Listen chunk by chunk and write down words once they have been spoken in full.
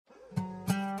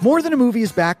More Than a Movie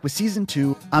is back with Season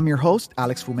 2. I'm your host,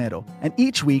 Alex Fumero, and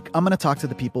each week I'm going to talk to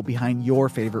the people behind your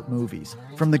favorite movies.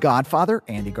 From The Godfather,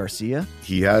 Andy Garcia.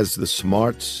 He has the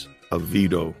smarts of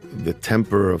Vito, the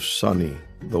temper of Sonny,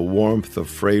 the warmth of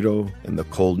Fredo, and the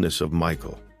coldness of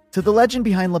Michael. To the legend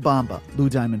behind La Bamba, Lou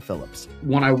Diamond Phillips.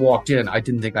 When I walked in, I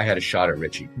didn't think I had a shot at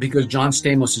Richie because John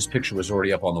Stamos' picture was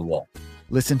already up on the wall.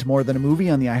 Listen to More Than a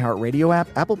Movie on the iHeartRadio app,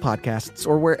 Apple Podcasts,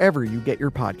 or wherever you get your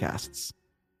podcasts.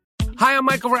 Hi, I'm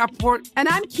Michael Rappaport. And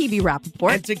I'm Kibi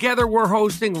Rappaport. And together we're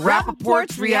hosting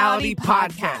Rappaport's Reality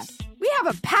Podcast. We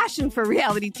have a passion for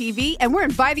reality TV, and we're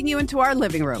inviting you into our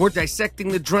living room. We're dissecting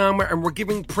the drama, and we're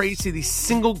giving praise to the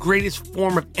single greatest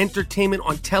form of entertainment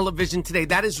on television today.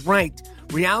 That is right.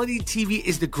 Reality TV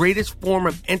is the greatest form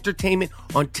of entertainment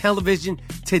on television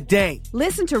today.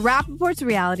 Listen to Rappaport's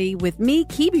Reality with me,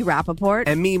 Kibi Rappaport.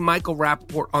 And me, Michael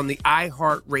Rappaport, on the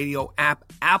iHeartRadio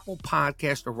app, Apple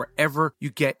Podcast, or wherever you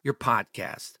get your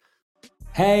podcast.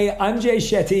 Hey, I'm Jay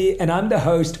Shetty, and I'm the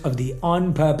host of the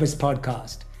On Purpose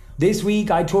podcast. This week,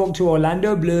 I talked to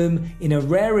Orlando Bloom in a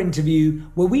rare interview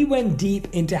where we went deep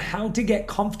into how to get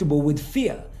comfortable with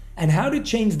fear and how to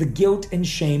change the guilt and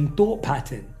shame thought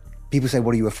pattern. People say,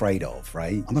 what are you afraid of,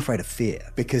 right? I'm afraid of fear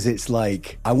because it's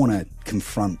like I want to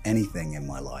confront anything in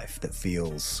my life that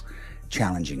feels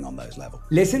challenging on those levels.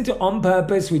 Listen to On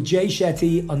Purpose with Jay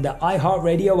Shetty on the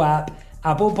iHeartRadio app,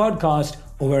 Apple Podcast,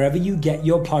 or wherever you get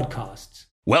your podcasts.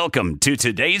 Welcome to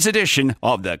today's edition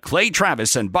of the Clay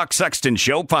Travis and Buck Sexton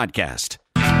Show podcast.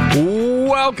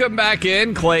 Welcome back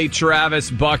in, Clay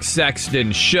Travis, Buck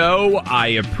Sexton Show. I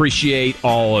appreciate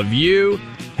all of you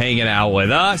hanging out with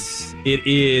us. It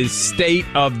is State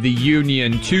of the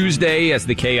Union Tuesday as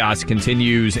the chaos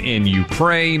continues in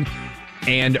Ukraine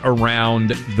and around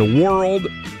the world.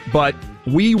 But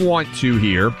we want to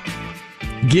here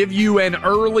give you an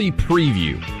early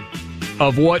preview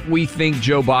of what we think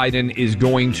Joe Biden is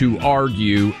going to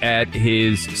argue at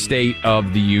his State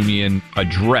of the Union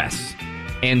address.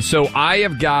 And so I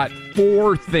have got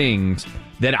 4 things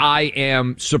that I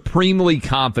am supremely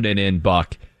confident in,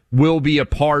 Buck, will be a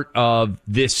part of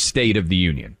this State of the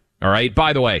Union. All right.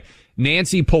 By the way,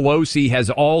 Nancy Pelosi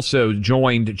has also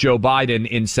joined Joe Biden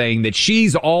in saying that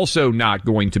she's also not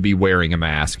going to be wearing a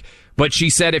mask. But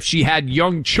she said if she had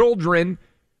young children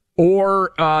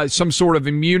or some sort of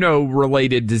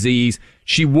immuno-related disease,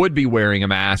 she would be wearing a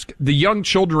mask. The young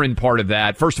children part of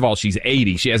that, first of all, she's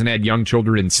 80. She hasn't had young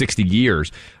children in 60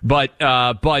 years. But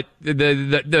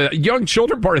the young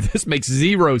children part of this makes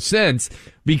zero sense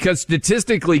because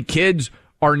statistically, kids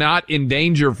are not in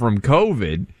danger from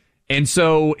COVID. And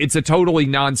so it's a totally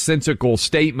nonsensical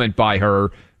statement by her.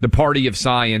 The party of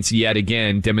science, yet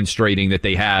again, demonstrating that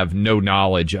they have no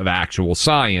knowledge of actual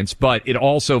science. But it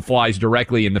also flies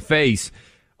directly in the face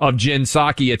of Jen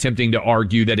Psaki attempting to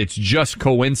argue that it's just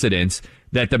coincidence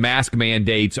that the mask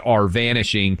mandates are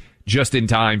vanishing just in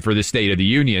time for the State of the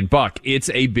Union. Buck,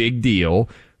 it's a big deal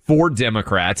for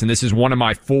Democrats, and this is one of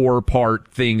my 4-part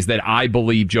things that I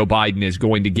believe Joe Biden is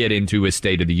going to get into his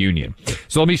State of the Union.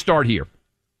 So let me start here.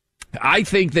 I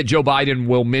think that Joe Biden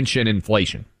will mention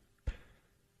inflation.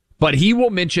 But he will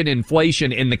mention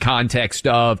inflation in the context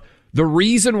of the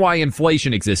reason why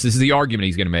inflation exists, this is the argument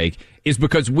he's going to make, is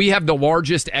because we have the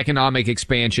largest economic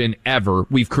expansion ever.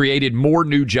 We've created more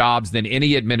new jobs than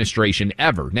any administration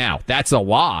ever. Now, that's a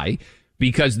lie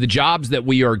because the jobs that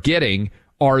we are getting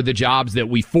are the jobs that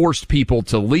we forced people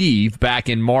to leave back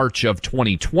in March of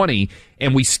 2020,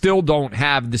 and we still don't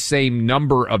have the same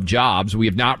number of jobs. We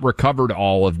have not recovered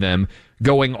all of them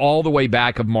going all the way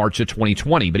back of March of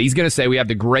 2020. But he's going to say we have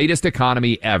the greatest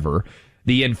economy ever.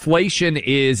 The inflation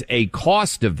is a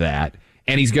cost of that.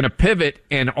 And he's going to pivot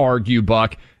and argue,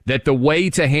 Buck, that the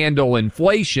way to handle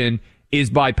inflation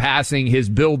is by passing his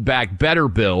Build Back Better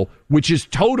bill, which is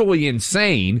totally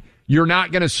insane. You're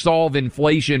not going to solve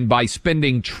inflation by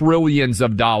spending trillions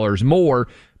of dollars more.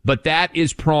 But that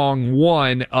is prong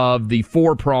 1 of the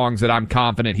 4 prongs that I'm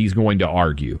confident he's going to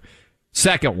argue.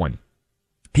 Second one.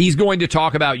 He's going to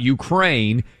talk about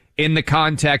Ukraine in the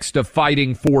context of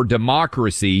fighting for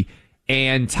democracy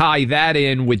and tie that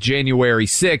in with January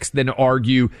 6th and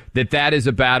argue that that is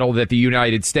a battle that the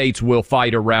United States will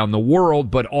fight around the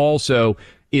world, but also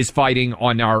is fighting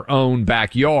on our own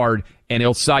backyard. And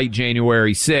he'll cite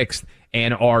January 6th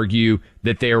and argue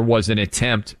that there was an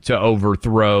attempt to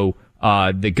overthrow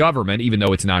the government, even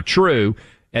though it's not true,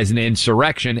 as an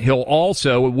insurrection. He'll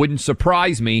also, it wouldn't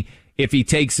surprise me if he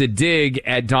takes a dig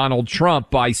at Donald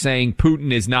Trump by saying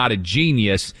Putin is not a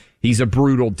genius, he's a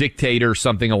brutal dictator,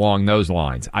 something along those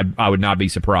lines. I would not be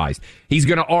surprised. He's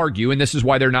going to argue, and this is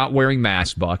why they're not wearing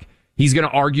masks, Buck. He's going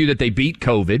to argue that they beat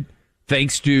COVID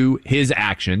thanks to his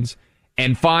actions,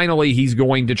 And finally, he's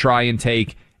going to try and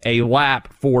take a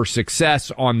lap for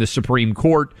success on the Supreme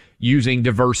Court using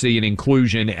diversity and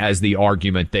inclusion as the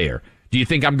argument there. Do you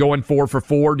think I'm going 4 for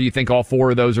 4? Do you think all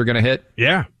 4 of those are going to hit?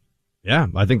 Yeah,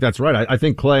 I think that's right. I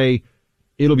think, Clay,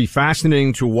 it'll be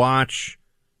fascinating to watch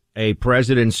a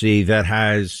presidency that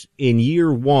has, in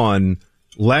year one,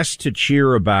 less to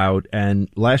cheer about and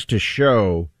less to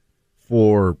show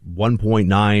for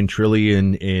 $1.9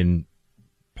 trillion in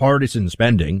partisan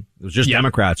spending. It was just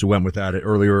Democrats who went with that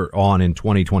earlier on in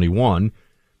 2021.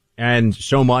 And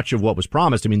so much of what was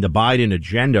promised, I mean, the Biden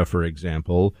agenda, for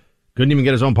example, couldn't even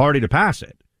get his own party to pass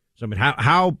it. So, I mean,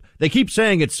 how they keep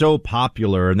saying it's so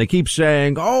popular and they keep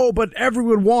saying, oh, but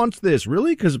everyone wants this.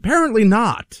 Really? Because apparently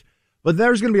not. But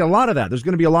there's going to be a lot of that. There's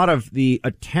going to be a lot of the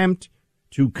attempt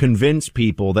to convince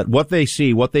people that what they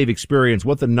see, what they've experienced,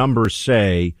 what the numbers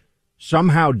say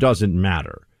somehow doesn't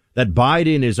matter. That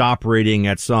Biden is operating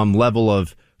at some level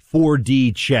of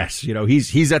 4D chess. You know,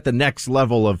 he's at the next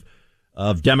level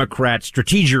of Democrat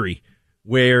strategery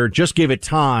where just give it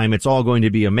time. It's all going to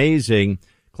be amazing.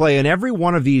 Clay, in every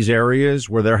one of these areas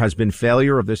where there has been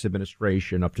failure of this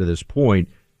administration up to this point,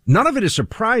 none of it is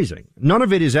surprising. None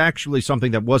of it is actually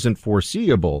something that wasn't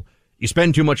foreseeable. You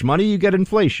spend too much money, you get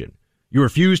inflation. You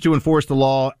refuse to enforce the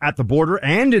law at the border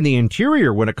and in the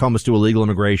interior when it comes to illegal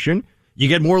immigration, you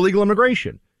get more illegal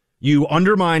immigration. You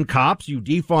undermine cops, you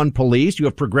defund police, you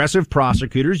have progressive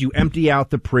prosecutors, you empty out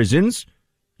the prisons.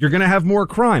 You're going to have more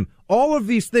crime. All of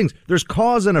these things, there's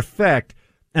cause and effect.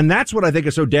 And that's what I think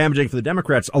is so damaging for the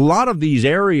Democrats. A lot of these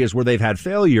areas where they've had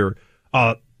failure,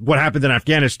 what happened in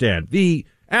Afghanistan, the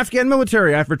Afghan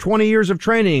military, after 20 years of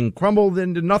training, crumbled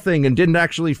into nothing and didn't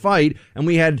actually fight. And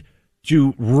we had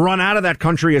to run out of that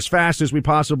country as fast as we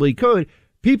possibly could.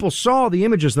 People saw the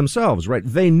images themselves, right?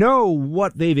 They know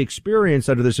what they've experienced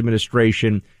under this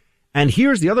administration. And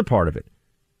here's the other part of it.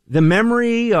 The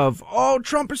memory of, oh,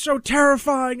 Trump is so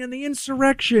terrifying and the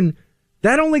insurrection,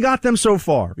 that only got them so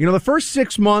far. You know, the first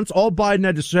 6 months, all Biden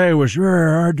had to say was,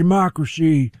 our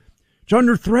democracy, it's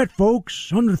under threat,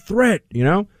 folks, under threat, you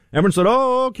know? Everyone said,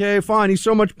 oh, okay, fine, he's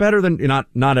so much better than,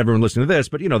 not everyone listening to this,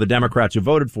 but, you know, the Democrats who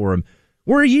voted for him.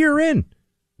 We're a year in.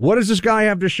 What does this guy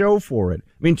have to show for it?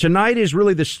 I mean, tonight is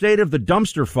really the state of the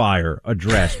dumpster fire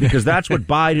address, because that's what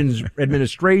Biden's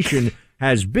administration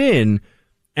has been.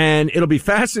 And it'll be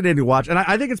fascinating to watch. And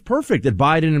I think it's perfect that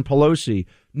Biden and Pelosi,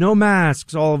 no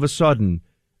masks all of a sudden,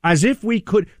 as if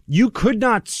you could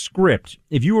not script,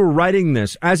 if you were writing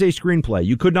this as a screenplay,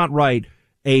 you could not write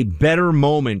a better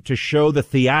moment to show the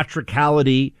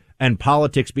theatricality and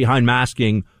politics behind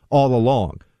masking all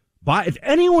along. But if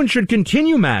anyone should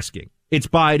continue masking, it's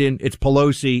Biden, it's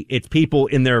Pelosi, it's people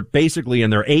basically in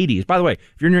their 80s. By the way,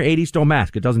 if you're in your 80s, don't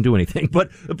mask. It doesn't do anything. But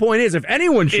the point is, if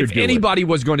anyone should do it. If anybody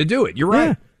was going to do it, you're right.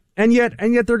 Yeah. And yet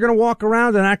they're going to walk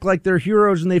around and act like they're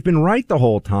heroes and they've been right the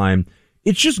whole time.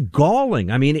 It's just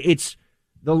galling. I mean, it's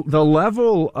the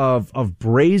level of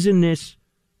brazenness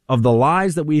of the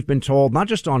lies that we've been told, not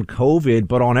just on COVID,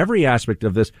 but on every aspect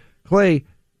of this. Clay,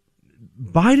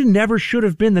 Biden never should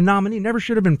have been the nominee, never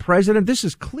should have been president. This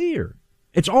is clear.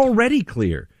 It's already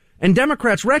clear. And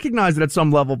Democrats recognize it at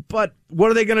some level, but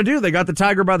what are they going to do? They got the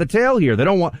tiger by the tail here. They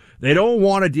don't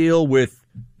want to deal with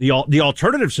the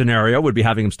alternative scenario would be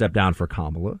having him step down for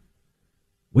Kamala.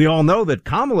 We all know that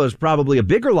Kamala is probably a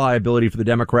bigger liability for the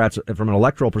Democrats from an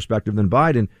electoral perspective than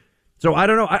Biden. So I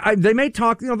don't know. They may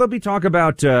talk, there'll be talk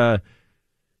about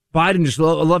Biden just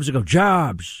loves to go,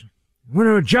 jobs.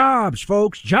 Jobs,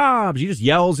 folks, jobs. He just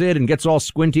yells it and gets all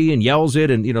squinty and yells it.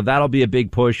 And, that'll be a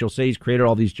big push. He'll say he's created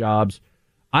all these jobs.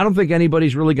 I don't think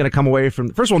anybody's really going to come away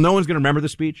from, first of all, no one's going to remember the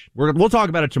speech. We'll talk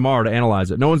about it tomorrow to analyze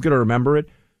it. No one's going to remember it.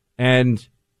 And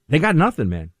they got nothing,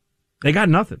 man. They got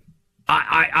nothing.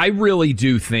 I really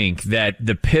do think that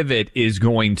the pivot is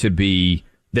going to be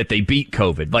that they beat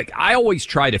COVID. Like, I always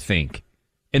try to think,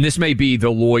 and this may be the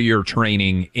lawyer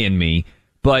training in me,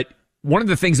 but one of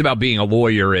the things about being a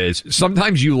lawyer is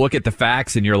sometimes you look at the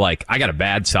facts and you're like, I got a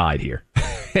bad side here.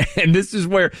 And this is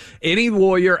where any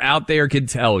lawyer out there can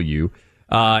tell you,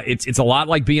 it's a lot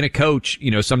like being a coach.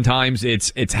 Sometimes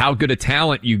it's how good a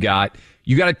talent you got.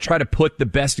 You got to try to put the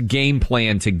best game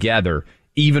plan together,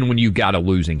 even when you've got a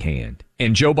losing hand.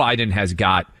 And Joe Biden has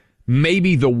got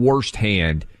maybe the worst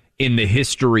hand in the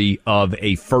history of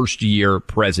a first-year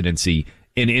presidency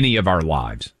in any of our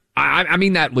lives. I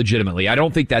mean that legitimately. I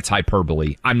don't think that's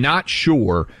hyperbole. I'm not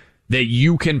sure that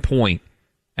you can point,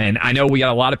 and I know we got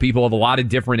a lot of people of a lot of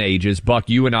different ages. Buck,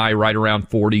 you and I right around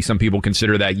 40. Some people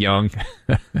consider that young.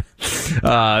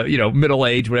 Middle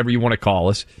age, whatever you want to call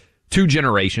us. 2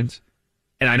 generations.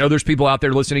 And I know there's people out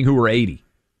there listening who are 80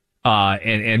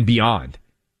 and beyond.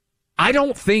 I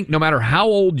don't think, no matter how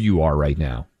old you are right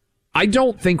now, I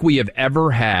don't think we have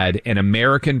ever had an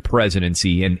American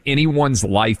presidency in anyone's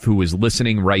life who is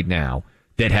listening right now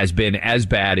that has been as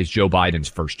bad as Joe Biden's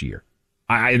first year.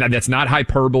 That's not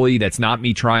hyperbole. That's not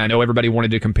me trying. I know everybody wanted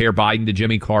to compare Biden to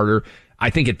Jimmy Carter. I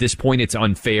think at this point it's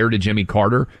unfair to Jimmy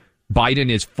Carter.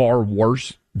 Biden is far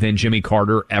worse than Jimmy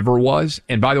Carter ever was.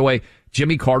 And by the way,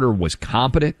 Jimmy Carter was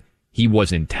competent. He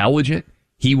was intelligent.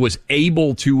 He was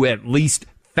able to at least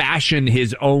fashion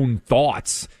his own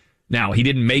thoughts. Now, he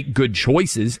didn't make good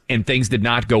choices and things did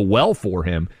not go well for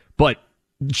him, but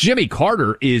Jimmy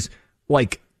Carter is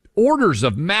like orders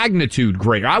of magnitude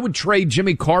greater. I would trade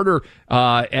Jimmy Carter,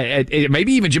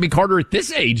 maybe even Jimmy Carter at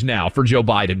this age now for Joe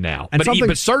Biden now.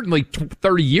 But certainly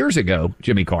 30 years ago,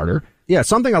 Jimmy Carter. Yeah,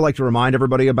 something I like to remind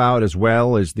everybody about as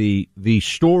well is the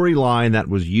storyline that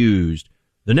was used,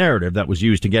 the narrative that was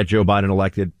used to get Joe Biden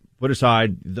elected. Put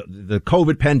aside the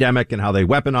COVID pandemic and how they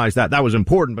weaponized that. That was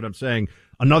important, but I'm saying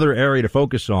another area to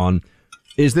focus on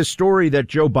is this story that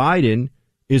Joe Biden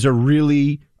is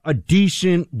a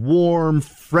decent, warm,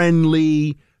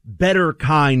 friendly, better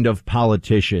kind of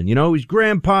politician. You know, he's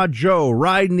Grandpa Joe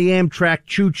riding the Amtrak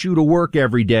choo-choo to work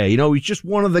every day. You know, he's just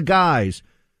one of the guys.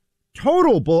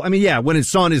 Total bull. I mean, yeah, when his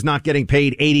son is not getting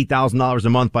paid $80,000 a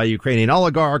month by Ukrainian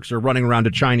oligarchs or running around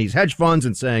to Chinese hedge funds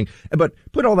and saying, but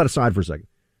put all that aside for a second.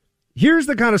 Here's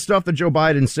the kind of stuff that Joe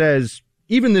Biden says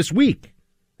even this week.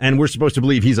 And we're supposed to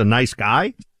believe he's a nice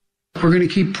guy. We're going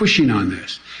to keep pushing on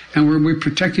this. And we're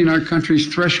protecting our country's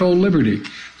threshold liberty,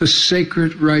 the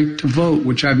sacred right to vote,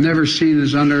 which I've never seen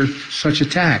is under such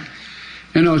attack.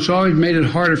 You know, it's always made it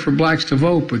harder for blacks to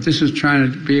vote, but this is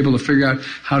trying to be able to figure out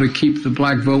how to keep the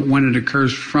black vote when it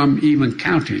occurs from even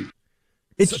counting.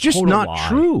 It's just not lie.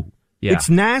 True. Yeah. It's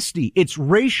nasty. It's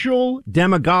racial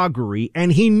demagoguery,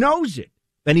 and he knows it.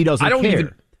 And he doesn't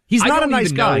care. He's not a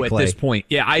nice guy, at this point.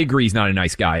 Yeah, I agree he's not a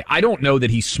nice guy. I don't know that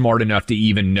he's smart enough to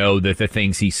even know that the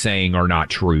things he's saying are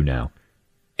not true now.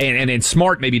 And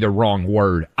smart may be the wrong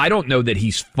word. I don't know that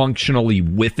he's functionally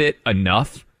with it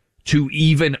enough to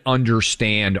even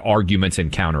understand arguments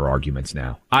and counter arguments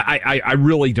now. I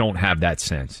really don't have that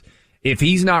sense. If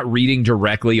he's not reading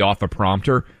directly off a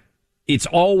prompter, it's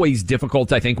always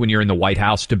difficult, I think, when you're in the White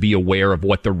House to be aware of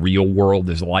what the real world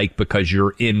is like because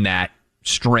you're in that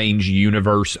strange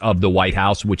universe of the White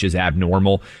House, which is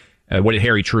abnormal. What did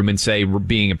Harry Truman say?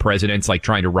 Being a president's like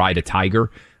trying to ride a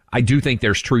tiger. I do think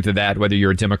there's truth to that, whether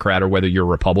you're a Democrat or whether you're a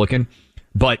Republican.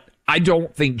 But I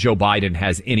don't think Joe Biden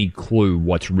has any clue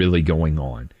what's really going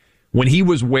on. When he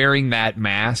was wearing that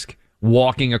mask,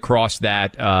 walking across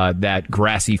that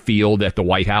grassy field at the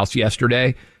White House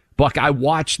yesterday, Buck, I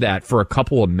watched that for a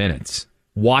couple of minutes,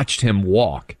 watched him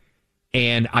walk.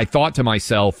 And I thought to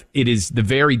myself, it is the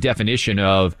very definition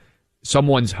of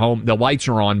someone's home. The lights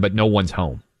are on, but no one's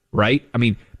home, right? I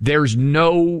mean,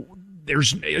 you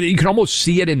can almost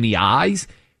see it in the eyes.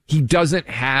 He doesn't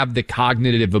have the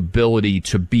cognitive ability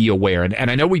to be aware.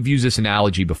 And I know we've used this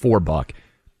analogy before, Buck,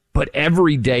 but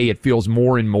every day it feels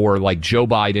more and more like Joe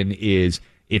Biden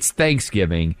it's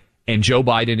Thanksgiving, and Joe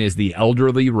Biden is the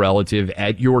elderly relative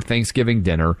at your Thanksgiving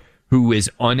dinner who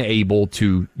is unable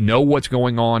to know what's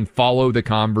going on, follow the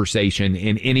conversation,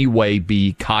 in any way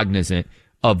be cognizant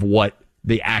of what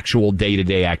the actual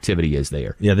day-to-day activity is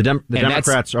there. Yeah, the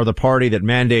Democrats are the party that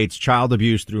mandates child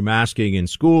abuse through masking in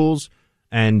schools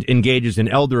and engages in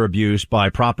elder abuse by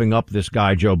propping up this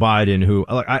guy, Joe Biden, who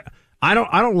I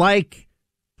don't like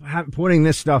putting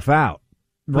this stuff out.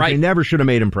 Right. They never should have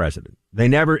made him president. They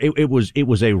never, it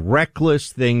was a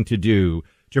reckless thing to do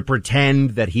to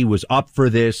pretend that he was up for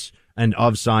this and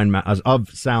of sound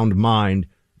mind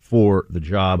for the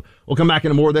job. We'll come back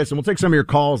into more of this, and we'll take some of your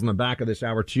calls in the back of this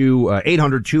hour, too.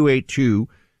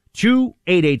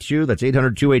 800-282-2882. That's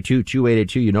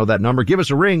 800-282-2882. You know that number. Give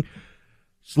us a ring.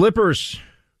 Slippers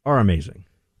are amazing,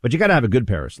 but you got to have a good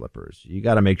pair of slippers. You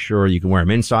got to make sure you can wear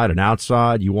them inside and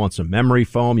outside. You want some memory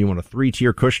foam. You want a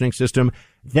 3-tier cushioning system.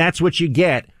 That's what you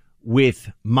get with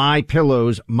My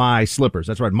Pillow's My Slippers.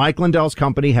 That's right. Mike Lindell's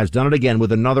company has done it again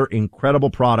with another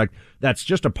incredible product that's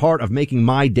just a part of making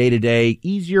my day-to-day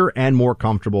easier and more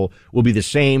comfortable. Will be the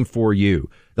same for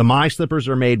you. The My Slippers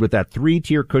are made with that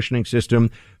 3-tier cushioning system.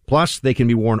 Plus, they can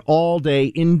be worn all day,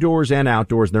 indoors and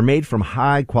outdoors. They're made from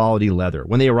high-quality leather.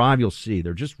 When they arrive, you'll see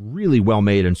they're just really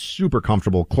well-made and super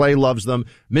comfortable. Clay loves them.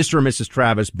 Mr. and Mrs.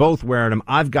 Travis both wearing them.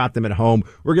 I've got them at home.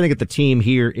 We're going to get the team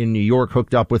here in New York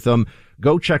hooked up with them.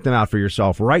 Go check them out for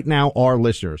yourself. Right now, our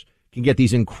listeners can get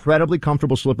these incredibly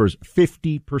comfortable slippers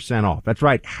 50% off. That's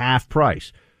right, half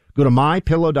price. Go to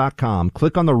MyPillow.com,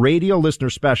 click on the radio listener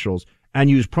specials, and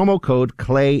use promo code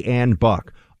Clay and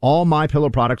Buck. All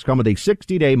MyPillow products come with a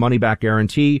 60-day money-back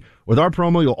guarantee. With our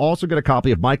promo, you'll also get a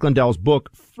copy of Mike Lindell's book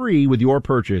free with your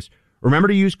purchase. Remember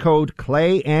to use code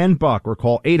Clay and Buck or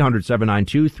call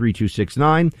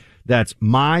 800-792-3269. That's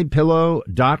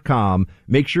MyPillow.com.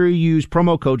 Make sure you use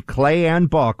promo code Clay and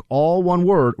Buck, all one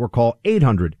word, or call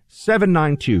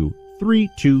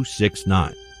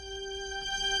 800-792-3269.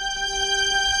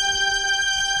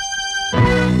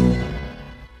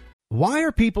 Why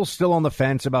are people still on the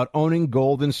fence about owning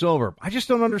gold and silver? I just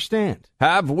don't understand.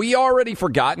 Have we already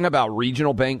forgotten about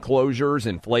regional bank closures,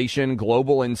 inflation,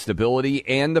 global instability,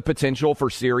 and the potential for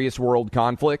serious world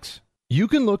conflicts? You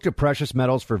can look to precious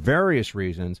metals for various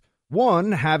reasons.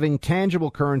 1, having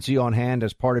tangible currency on hand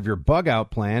as part of your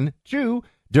bug-out plan. 2,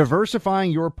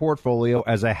 diversifying your portfolio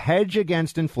as a hedge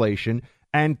against inflation.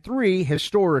 And 3,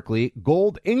 historically,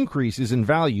 gold increases in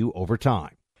value over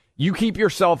time. You keep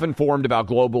yourself informed about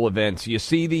global events. You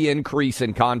see the increase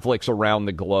in conflicts around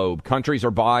the globe. Countries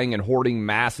are buying and hoarding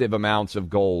massive amounts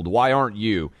of gold. Why aren't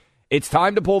you? It's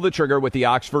time to pull the trigger with the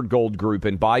Oxford Gold Group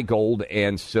and buy gold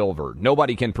and silver.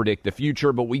 Nobody can predict the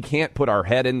future, but we can't put our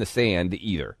head in the sand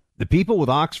either. The people with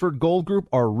Oxford Gold Group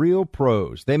are real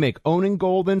pros. They make owning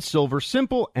gold and silver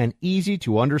simple and easy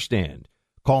to understand.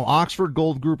 Call Oxford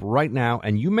Gold Group right now,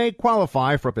 and you may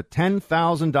qualify for up to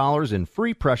 $10,000 in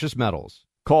free precious metals.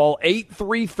 Call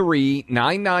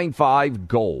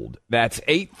 833-995-GOLD. That's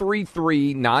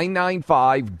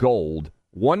 833-995-GOLD.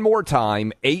 One more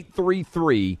time,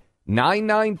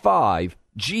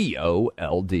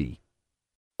 833-995-GOLD.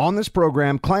 On this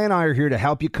program, Clay and I are here to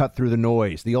help you cut through the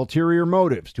noise, the ulterior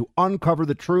motives, to uncover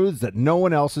the truths that no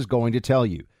one else is going to tell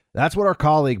you. That's what our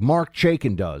colleague Mark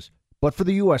Chaikin does, but for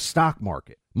the U.S. stock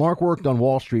market. Mark worked on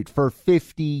Wall Street for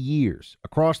 50 years.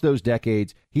 Across those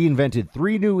decades, he invented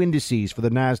 3 new indices for the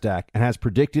NASDAQ and has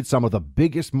predicted some of the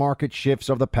biggest market shifts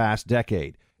of the past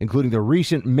decade, including the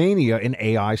recent mania in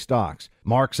AI stocks.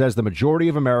 Mark says the majority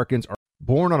of Americans are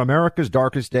born on America's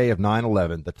darkest day of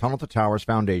 9/11. The Tunnel to Towers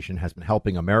Foundation has been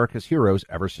helping America's heroes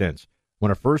ever since.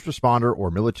 When a first responder or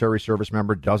military service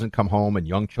member doesn't come home and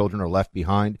young children are left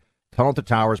behind, Tunnel to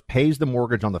Towers pays the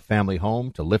mortgage on the family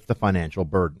home to lift the financial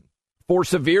burden. For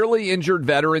severely injured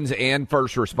veterans and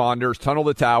first responders, Tunnel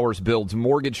to Towers builds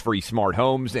mortgage-free smart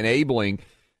homes, enabling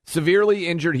severely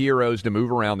injured heroes to move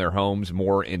around their homes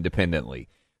more independently.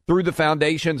 Through the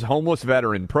Foundation's Homeless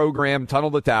Veteran Program,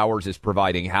 Tunnel to Towers is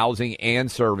providing housing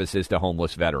and services to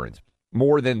homeless veterans.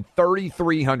 More than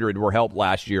 3,300 were helped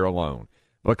last year alone,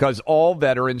 because all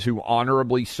veterans who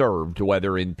honorably served,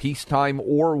 whether in peacetime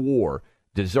or war,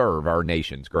 deserve our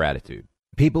nation's gratitude.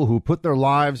 People who put their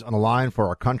lives on the line for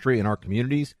our country and our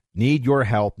communities need your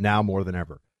help now more than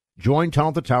ever. Join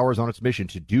Tunnel to Towers on its mission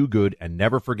to do good and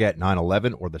never forget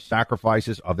 9/11 or the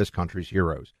sacrifices of this country's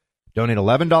heroes. Donate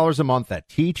 $11 a month at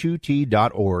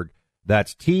T2T.org.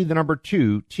 That's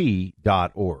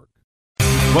T2T.org.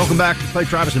 Welcome back to the Clay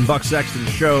Travis and Buck Sexton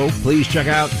Show. Please check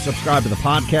out and subscribe to the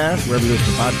podcast, wherever you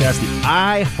listen to podcasts. The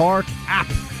iHeart app,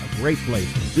 a great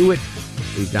place to do it.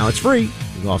 Please, now it's free. You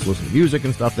can also listen to music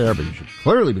and stuff there, but you should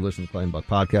clearly be listening to Clay and Buck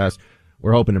podcast.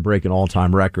 We're hoping to break an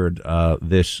all-time record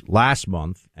this last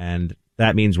month, and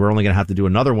that means we're only going to have to do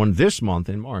another one this month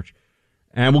in March.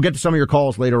 And we'll get to some of your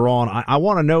calls later on. I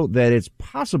want to note that it's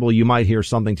possible you might hear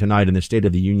something tonight in the State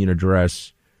of the Union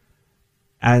address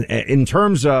and in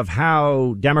terms of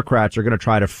how Democrats are going to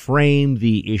try to frame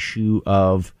the issue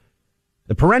of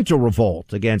the parental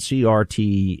revolt against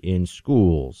CRT in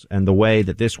schools and the way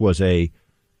that this was a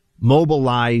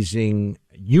mobilizing,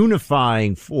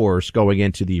 unifying force going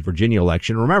into the Virginia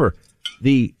election. Remember,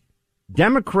 the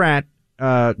Democrat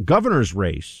governor's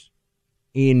race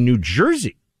in New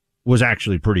Jersey was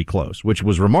actually pretty close, which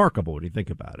was remarkable when you think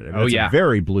about it. I mean, it's a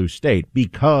very blue state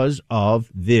because of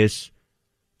this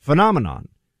phenomenon.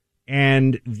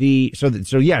 And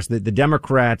yes, the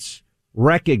Democrats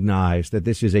recognize that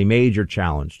this is a major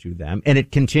challenge to them, and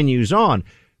it continues on.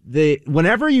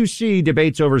 Whenever you see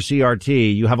debates over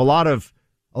CRT, you have a lot of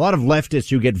leftists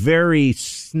who get very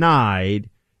snide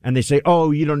and they say,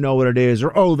 "Oh, you don't know what it is,"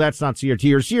 or "Oh, that's not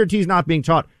CRT," or "CRT is not being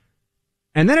taught."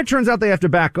 And then it turns out they have to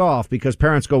back off because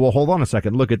parents go, "Well, hold on a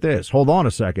second. Look at this. Hold on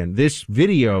a second. This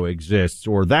video exists,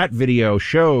 or that video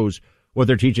shows what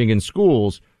they're teaching in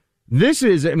schools." This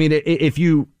is, I mean, if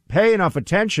you pay enough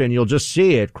attention, you'll just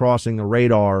see it crossing the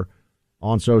radar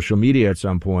on social media at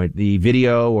some point. The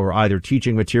video or either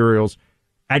teaching materials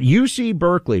at UC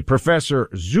Berkeley, Professor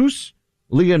Zeus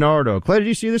Leonardo. Clay, did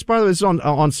you see this, by the way? This is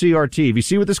on CRT. Have you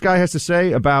see what this guy has to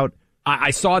say about?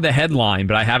 I saw the headline,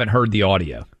 but I haven't heard the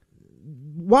audio.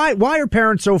 Why are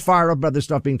parents so fired up about this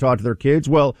stuff being taught to their kids?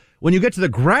 Well, when you get to the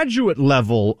graduate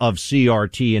level of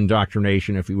CRT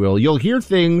indoctrination, if you will, you'll hear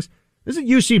things. This is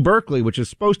UC Berkeley, which is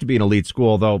supposed to be an elite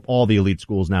school, though all the elite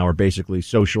schools now are basically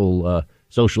social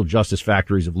justice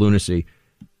factories of lunacy.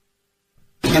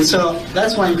 And so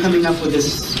that's why I'm coming up with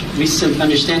this recent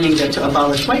understanding that to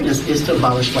abolish whiteness is to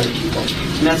abolish white people.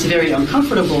 And that's very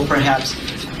uncomfortable, perhaps,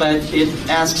 but it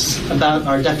asks about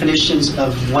our definitions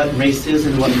of what race is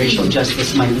and what racial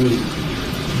justice might mean.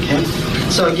 Okay?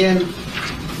 So again,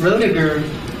 Roediger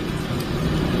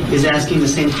is asking the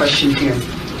same question here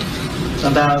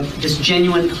about this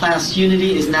genuine class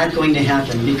unity is not going to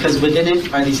happen because within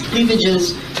it are these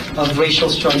cleavages of racial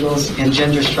struggles and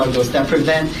gender struggles that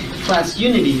prevent class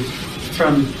unity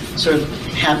from sort of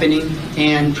happening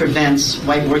and prevents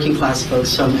white working class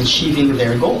folks from achieving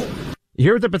their goal. You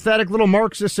hear what the pathetic little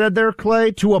Marxist said there,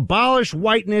 Clay? To abolish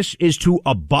whiteness is to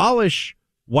abolish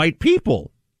white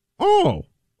people. Oh,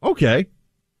 okay.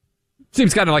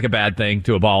 Seems kind of like a bad thing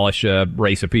to abolish a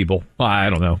race of people. I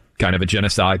don't know, kind of a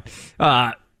genocide.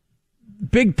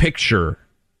 Big picture,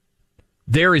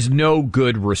 there is no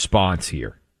good response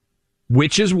here,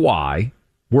 which is why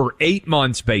we're 8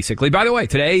 months, basically. By the way,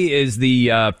 today is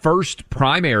the first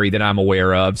primary that I'm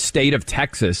aware of, state of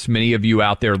Texas. Many of you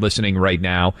out there listening right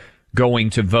now going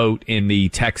to vote in the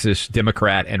Texas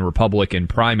Democrat and Republican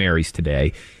primaries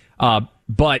today.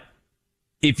 But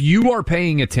if you are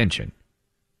paying attention,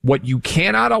 what you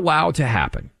cannot allow to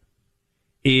happen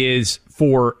is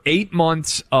for 8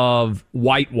 months of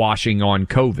whitewashing on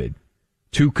COVID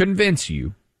to convince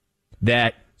you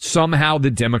that somehow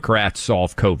the Democrats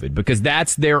solve COVID, because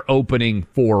that's their opening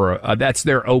for, I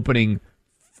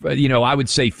would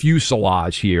say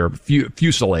fuselage here,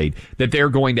 fusillade that they're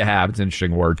going to have. It's an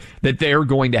interesting word that they're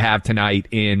going to have tonight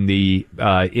in the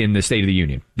State of the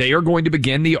Union. They are going to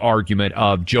begin the argument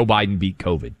of Joe Biden beat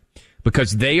COVID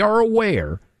because they are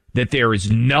aware that there is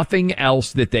nothing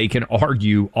else that they can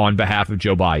argue on behalf of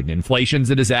Joe Biden. Inflation's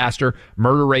a disaster,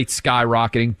 murder rates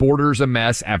skyrocketing, borders a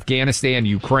mess, Afghanistan,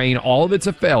 Ukraine, all of it's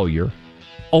a failure.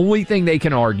 Only thing they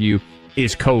can argue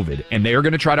is COVID, and they are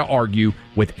going to try to argue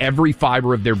with every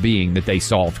fiber of their being that they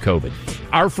solved COVID.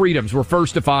 Our freedoms were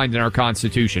first defined in our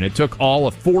Constitution. It took all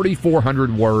of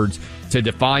 4,400 words to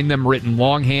define them, written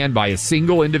longhand by a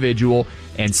single individual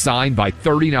and signed by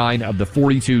 39 of the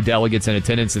 42 delegates in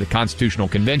attendance at the Constitutional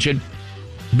Convention.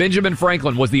 Benjamin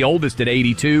Franklin was the oldest at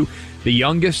 82. The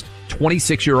youngest,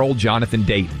 26-year-old Jonathan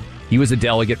Dayton. He was a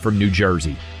delegate from New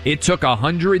Jersey. It took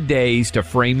 100 days to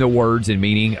frame the words and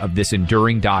meaning of this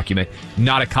enduring document.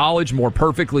 Not a college more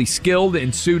perfectly skilled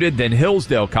and suited than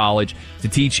Hillsdale College to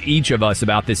teach each of us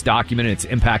about this document and its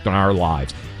impact on our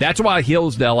lives. That's why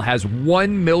Hillsdale has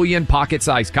 1 million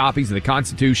pocket-sized copies of the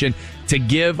Constitution to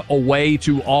give away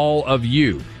to all of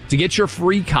you. To get your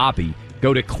free copy,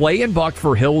 go to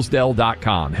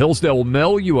clayandbuckforhillsdale.com. Hillsdale will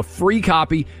mail you a free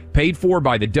copy paid for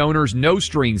by the donors, no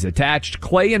strings attached.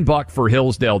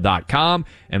 clayandbuckforhillsdale.com,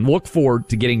 and look forward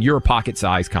to getting your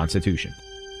pocket-sized Constitution.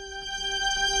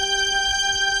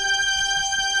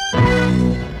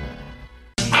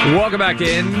 Welcome back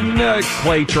in.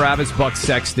 Clay Travis, Buck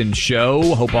Sexton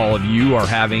Show. Hope all of you are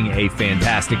having a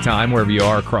fantastic time wherever you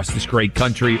are across this great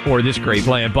country or this great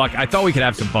land. Buck, I thought we could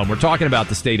have some fun. We're talking about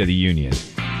the State of the Union.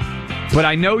 But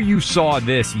I know you saw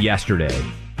this yesterday,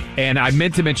 and I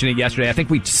meant to mention it yesterday. I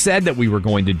think we said that we were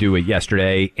going to do it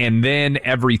yesterday, and then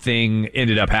everything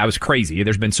ended up, it was crazy.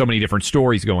 There's been so many different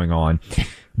stories going on.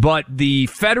 But the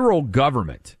federal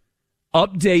government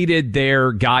updated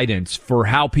their guidance for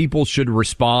how people should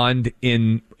respond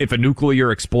if a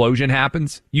nuclear explosion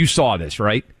happens. You saw this,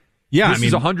 right? Yeah, this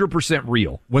is 100%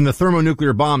 real. When the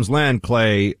thermonuclear bombs land,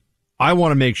 Clay, I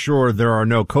want to make sure there are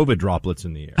no COVID droplets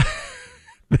in the air.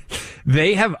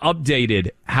 They have updated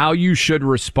how you should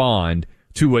respond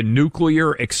to a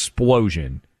nuclear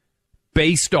explosion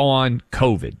based on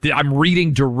COVID. I'm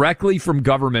reading directly from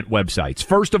government websites.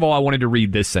 First of all, I wanted to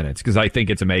read this sentence because I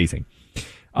think it's amazing.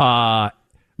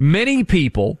 Many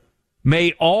people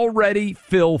may already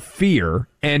feel fear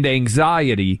and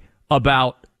anxiety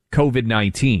about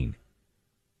COVID-19.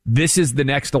 This is the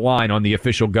next line on the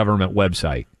official government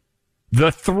website.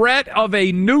 The threat of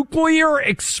a nuclear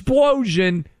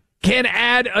explosion can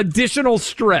add additional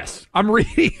stress. I'm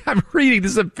reading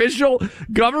this official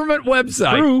government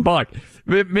website. True. Buck.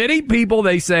 Many people,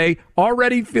 they say,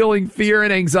 already feeling fear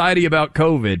and anxiety about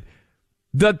COVID.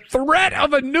 The threat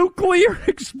of a nuclear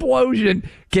explosion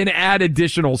can add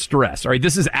additional stress. All right,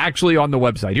 this is actually on the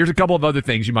website. Here's a couple of other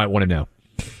things you might want to know.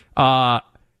 By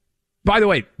the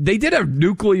way, they did a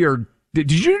nuclear.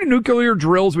 Did you do nuclear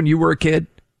drills when you were a kid?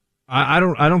 I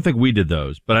don't think we did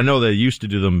those, but I know they used to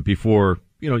do them before.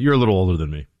 You know, you're a little older than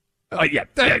me. Yeah,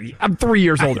 I'm 3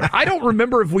 years older. I don't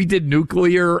remember if we did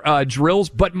nuclear drills,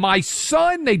 but my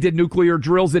son, they did nuclear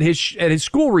drills at his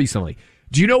school recently.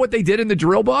 Do you know what they did in the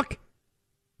drill book?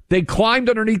 They climbed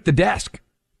underneath the desk.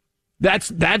 That's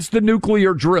the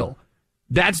nuclear drill.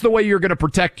 That's the way you're going to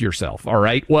protect yourself, all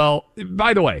right? Well,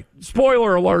 by the way,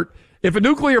 spoiler alert, if a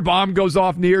nuclear bomb goes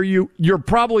off near you, you're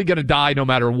probably going to die no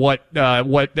matter what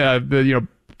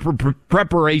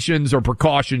preparations or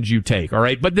precautions you take, all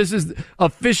right? But this is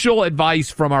official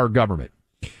advice from our government.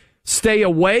 Stay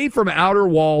away from outer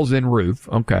walls and roof,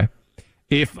 okay,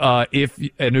 if a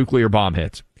nuclear bomb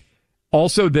hits.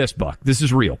 Also this, Buck, this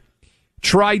is real.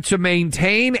 Try to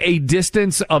maintain a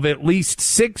distance of at least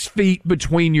 6 feet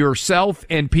between yourself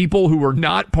and people who are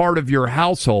not part of your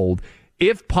household.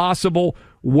 If possible,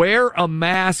 wear a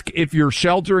mask if you're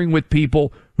sheltering with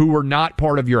people who are not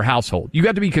part of your household. You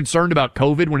got to be concerned about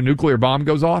COVID when a nuclear bomb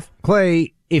goes off?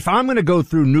 Clay, if I'm going to go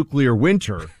through nuclear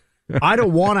winter, I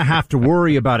don't want to have to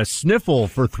worry about a sniffle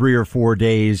for 3 or 4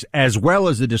 days, as well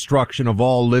as the destruction of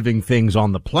all living things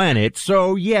on the planet.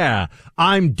 So, yeah,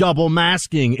 I'm double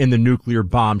masking in the nuclear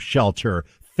bomb shelter.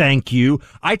 Thank you.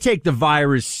 I take the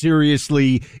virus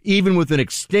seriously, even with an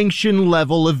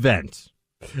extinction-level event.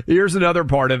 Here's another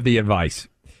part of the advice.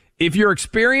 If you're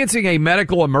experiencing a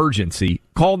medical emergency,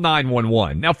 call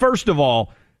 911. Now, first of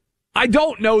all, I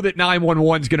don't know that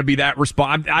 911 is going to be that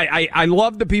response. I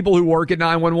love the people who work at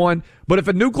 911, but if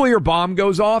a nuclear bomb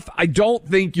goes off, I don't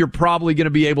think you're probably going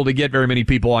to be able to get very many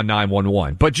people on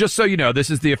 911. But just so you know, this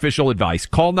is the official advice.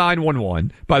 Call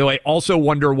 911. By the way, also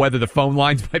wonder whether the phone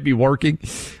lines might be working.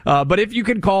 But if you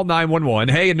can call 911,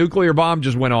 hey, a nuclear bomb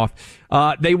just went off.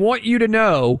 They want you to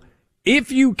know,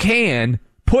 if you can,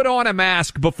 put on a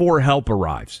mask before help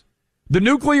arrives. The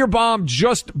nuclear bomb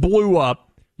just blew up.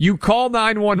 You call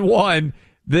 911.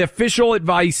 The official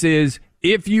advice is,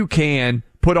 if you can,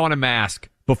 put on a mask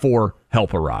before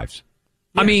help arrives.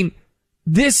 Yes. I mean,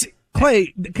 this,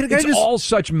 Clay, it's all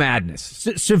such madness.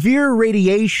 Severe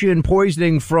radiation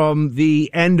poisoning from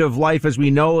the end of life as we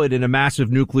know it in a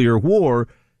massive nuclear war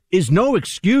is no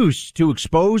excuse to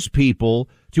expose people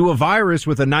to a virus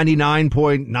with a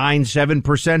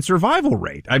 99.97% survival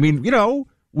rate. I mean,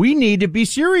 we need to be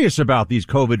serious about these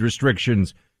COVID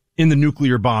restrictions in the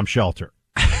nuclear bomb shelter.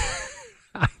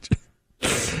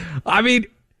 I mean,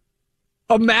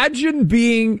 imagine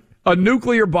being a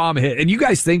nuclear bomb hit, and you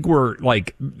guys think we're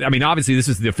like, I mean, obviously this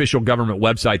is the official government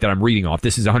website that I'm reading off.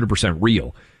 This is 100%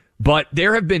 real. But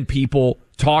there have been people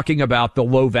talking about the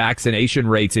low vaccination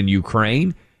rates in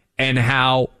Ukraine and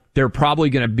how they're probably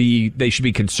going to be, they should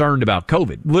be concerned about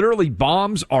COVID. Literally,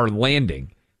 bombs are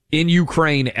landing in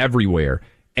Ukraine everywhere,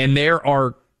 and there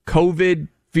are COVID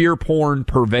fear porn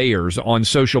purveyors on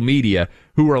social media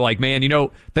who are like, man,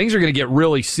 things are going to get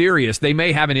really serious. They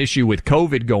may have an issue with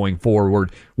COVID going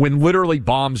forward when literally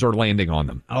bombs are landing on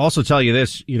them. I'll also tell you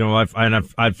this,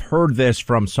 I've heard this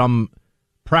from some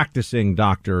practicing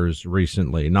doctors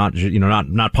recently, not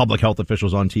public health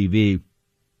officials on TV,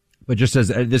 but just as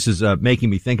this is making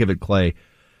me think of it, Clay,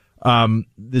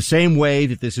 the same way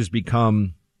that this has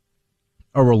become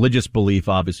a religious belief,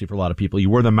 obviously, for a lot of people. You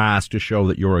wear the mask to show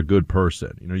that you're a good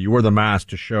person. You wear the mask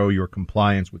to show your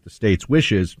compliance with the state's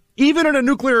wishes, even in a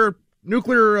nuclear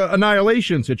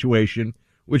annihilation situation,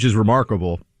 which is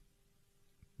remarkable.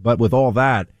 But with all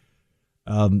that,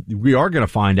 we are going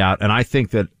to find out, and I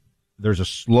think that there's a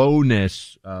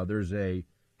slowness, there's a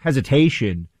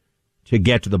hesitation to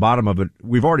get to the bottom of it.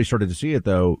 We've already started to see it,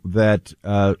 though, that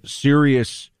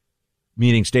serious,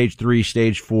 meaning stage 3,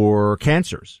 stage 4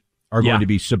 cancers are going to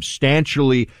be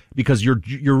substantially, because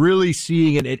you're really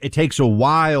seeing it. It takes a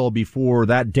while before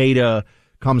that data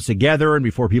comes together and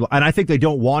before people, and I think they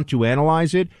don't want to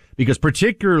analyze it, because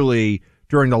particularly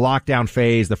during the lockdown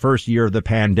phase, the first year of the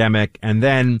pandemic, and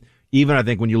then even I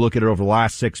think when you look at it over the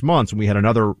last 6 months, when we had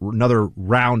another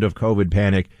round of COVID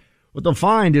panic, what they'll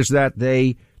find is that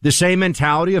the same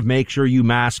mentality of make sure you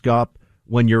mask up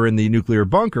when you're in the nuclear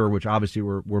bunker, which obviously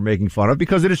we're making fun of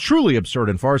because it is truly absurd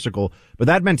and farcical. But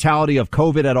that mentality of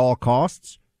COVID at all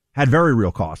costs had very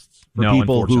real costs for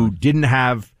people who didn't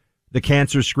have the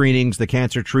cancer screenings, the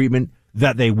cancer treatment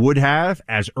that they would have,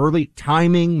 as early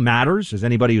timing matters, as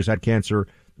anybody who's had cancer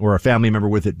or a family member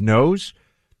with it knows.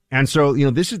 And so,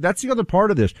 that's the other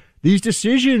part of this. These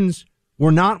decisions were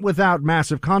not without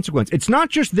massive consequence. It's not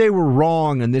just they were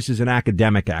wrong and this is an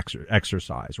academic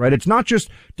exercise, right? It's not just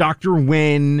Dr.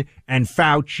 Wynn and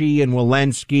Fauci and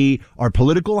Walensky are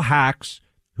political hacks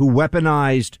who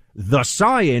weaponized the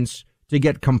science to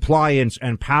get compliance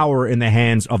and power in the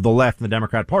hands of the left and the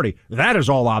Democrat Party. That is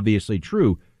all obviously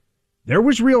true. There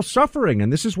was real suffering,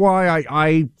 and this is why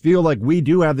I feel like we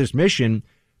do have this mission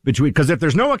because if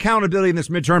there's no accountability in this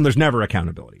midterm, there's never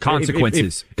accountability.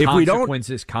 Consequences. If we don't,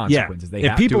 consequences.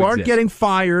 Yeah, if people aren't getting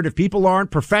fired, if people aren't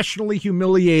professionally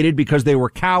humiliated because they were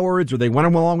cowards or they went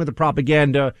along with the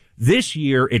propaganda, this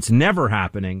year it's never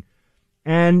happening.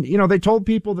 And, they told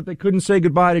people that they couldn't say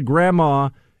goodbye to grandma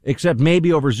except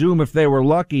maybe over Zoom if they were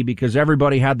lucky, because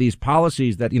everybody had these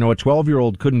policies that, a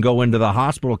 12-year-old couldn't go into the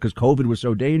hospital because COVID was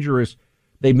so dangerous.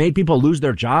 They made people lose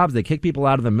their jobs. They kicked people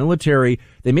out of the military.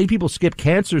 They made people skip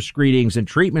cancer screenings and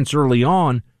treatments early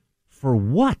on. For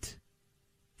what?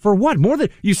 For what? More than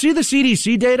you see the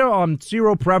CDC data on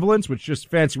seroprevalence, which is just a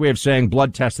fancy way of saying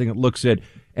blood testing that looks at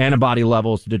antibody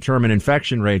levels to determine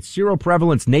infection rates.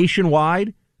 Seroprevalence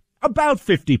nationwide, about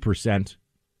 50%.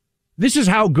 This is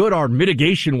how good our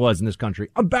mitigation was in this country.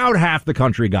 About half the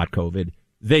country got COVID,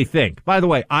 they think. By the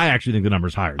way, I actually think the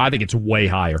number's higher. I think it's way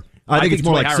higher. I think it's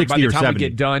more like 60 or 70. By the time we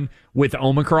get done with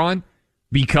Omicron,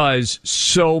 because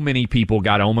so many people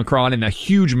got Omicron, and a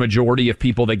huge majority of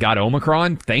people that got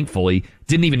Omicron, thankfully,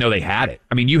 didn't even know they had it.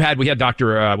 I mean, we had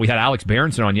Alex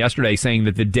Berenson on yesterday saying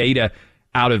that the data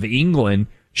out of England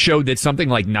showed that something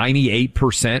like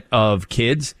 98% of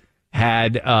kids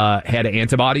had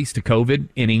antibodies to COVID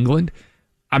in England.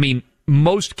 I mean,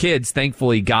 most kids,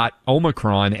 thankfully, got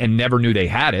Omicron and never knew they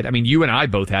had it. I mean, you and I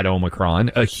both had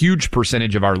Omicron. A huge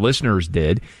percentage of our listeners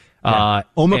did. Yeah.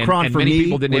 Omicron and for many me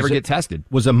people didn't ever get tested.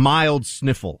 Was a mild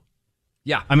sniffle.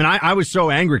 Yeah. I mean, I was so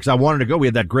angry because I wanted to go. We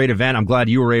had that great event. I'm glad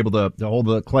you were able to hold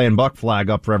the Clay and Buck flag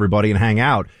up for everybody and hang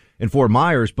out in Fort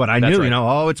Myers. But I knew,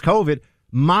 right. It's COVID.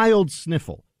 Mild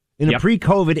sniffle. In a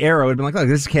pre-COVID era, it would have been like, look,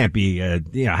 this can't be,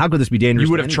 how could this be dangerous?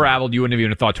 You would have traveled. You wouldn't have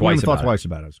even thought twice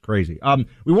about it. It's crazy.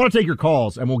 We want to take your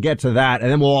calls, and we'll get to that. And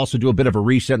then we'll also do a bit of a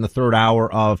reset in the third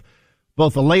hour of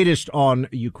both the latest on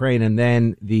Ukraine and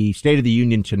then the State of the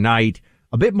Union tonight.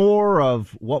 A bit more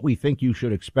of what we think you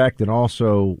should expect and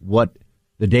also what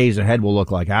the days ahead will look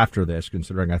like after this,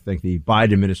 considering I think the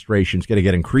Biden administration is going to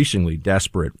get increasingly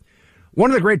desperate. One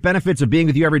of the great benefits of being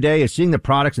with you every day is seeing the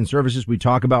products and services we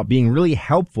talk about being really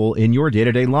helpful in your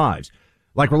day-to-day lives.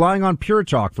 Like relying on Pure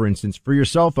Talk, for instance, for your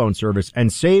cell phone service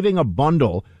and saving a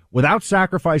bundle without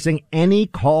sacrificing any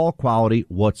call quality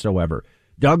whatsoever.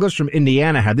 Douglas from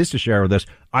Indiana had this to share with us.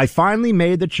 I finally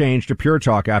made the change to Pure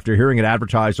Talk after hearing it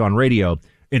advertised on radio.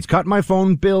 It's cut my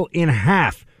phone bill in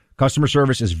half. Customer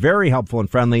service is very helpful and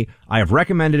friendly. I have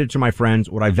recommended it to my friends.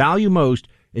 What I value most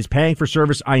is paying for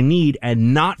service I need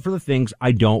and not for the things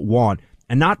I don't want,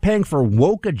 and not paying for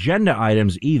woke agenda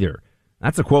items either.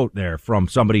 That's a quote there from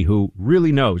somebody who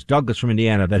really knows, Douglas from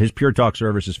Indiana, that his Pure Talk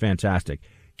service is fantastic.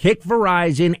 Kick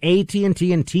Verizon,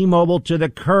 AT&T, and T-Mobile to the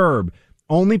curb.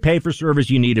 Only pay for service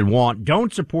you need and want.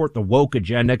 Don't support the woke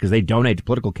agenda because they donate to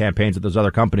political campaigns at those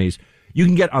other companies. You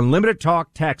can get unlimited talk,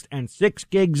 text, and 6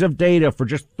 gigs of data for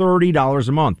just $30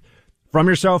 a month. From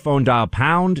your cell phone, dial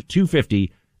pound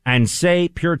 250 and say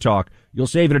Pure Talk. You'll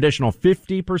save an additional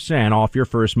 50% off your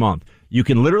first month. You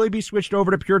can literally be switched over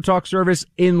to Pure Talk service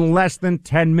in less than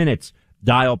 10 minutes.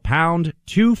 Dial pound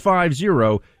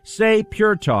 250, say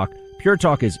Pure Talk. Pure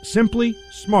Talk is simply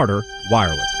smarter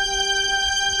wireless.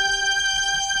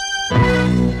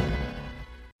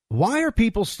 Why are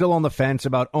people still on the fence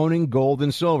about owning gold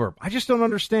and silver? I just don't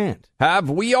understand. Have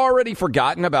we already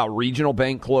forgotten about regional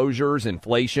bank closures,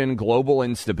 inflation, global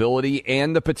instability,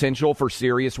 and the potential for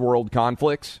serious world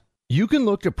conflicts? You can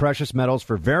look to precious metals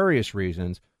for various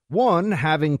reasons. 1,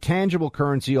 having tangible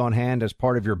currency on hand as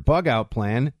part of your bug-out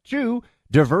plan. 2,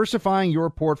 diversifying your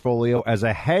portfolio as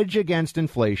a hedge against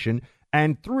inflation.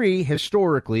 And 3,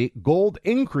 historically, gold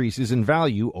increases in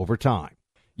value over time.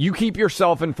 You keep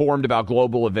yourself informed about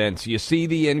global events. You see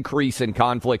the increase in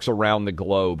conflicts around the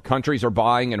globe. Countries are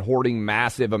buying and hoarding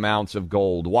massive amounts of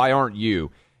gold. Why aren't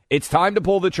you? It's time to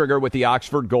pull the trigger with the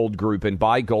Oxford Gold Group and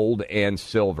buy gold and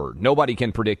silver. Nobody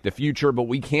can predict the future, but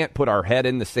we can't put our head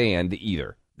in the sand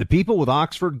either. The people with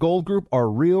Oxford Gold Group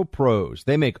are real pros.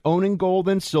 They make owning gold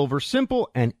and silver simple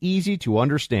and easy to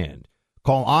understand.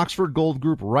 Call Oxford Gold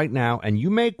Group right now, and you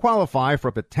may qualify for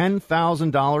up to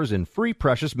 $10,000 in free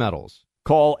precious metals.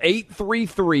 Call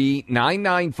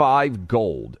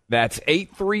 833-995-GOLD. That's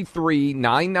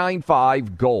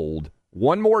 833-995-GOLD.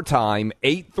 One more time,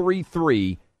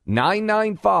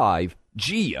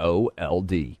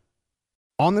 833-995-GOLD.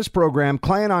 On this program,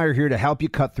 Clay and I are here to help you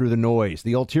cut through the noise,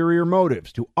 the ulterior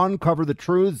motives, to uncover the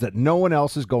truths that no one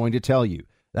else is going to tell you.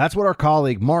 That's what our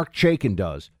colleague Mark Chaikin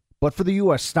does, but for the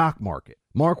U.S. stock market.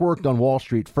 Mark worked on Wall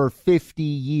Street for 50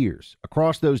 years.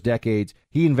 Across those decades,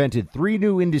 he invented 3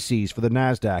 new indices for the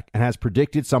NASDAQ and has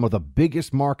predicted some of the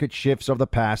biggest market shifts of the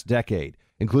past decade,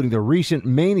 including the recent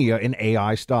mania in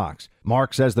AI stocks.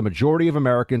 Mark says the majority of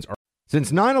Americans are...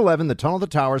 Since 9/11, the Tunnel to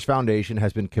Towers Foundation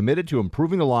has been committed to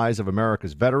improving the lives of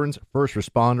America's veterans, first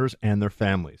responders, and their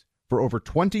families. For over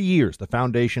 20 years, the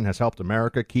foundation has helped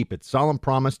America keep its solemn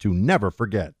promise to never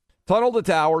forget. Tunnel to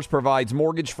Towers provides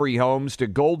mortgage-free homes to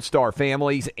Gold Star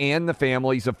families and the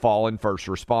families of fallen first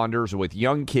responders with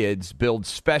young kids, builds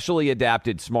specially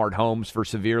adapted smart homes for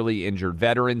severely injured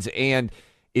veterans, and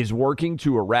is working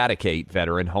to eradicate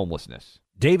veteran homelessness.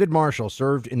 David Marshall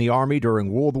served in the Army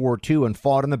during World War II and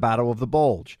fought in the Battle of the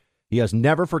Bulge. He has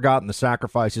never forgotten the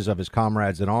sacrifices of his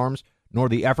comrades in arms, nor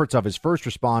the efforts of his first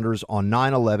responders on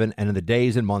 9/11 and in the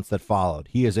days and months that followed.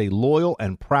 He is a loyal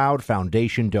and proud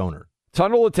foundation donor.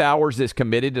 Tunnel to Towers is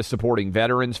committed to supporting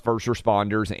veterans, first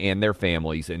responders, and their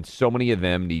families, and so many of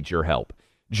them need your help.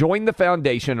 Join the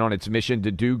foundation on its mission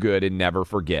to do good and never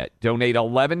forget. Donate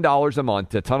 $11 a month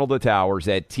to Tunnel to Towers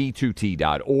at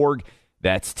T2T.org.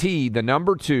 That's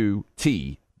T2T.org.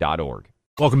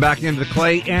 Welcome back into the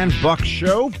Clay and Buck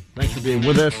Show. Thanks for being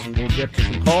with us. We'll get to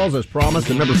some calls as promised.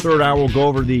 And number third hour, we'll go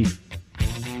over the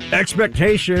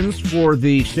expectations for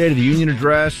the State of the Union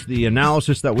address, the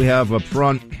analysis that we have up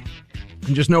front.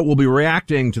 And just note, we'll be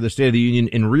reacting to the State of the Union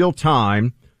in real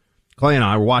time. Clay and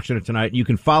I were watching it tonight. You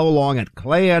can follow along at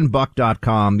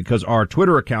clayandbuck.com because our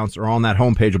Twitter accounts are on that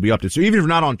homepage. Will be up to. So even if you're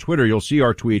not on Twitter, you'll see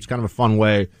our tweets. Kind of a fun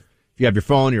way. If you have your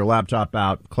phone, your laptop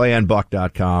out,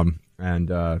 clayandbuck.com,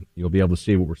 and you'll be able to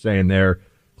see what we're saying there.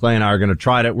 Clay and I are going to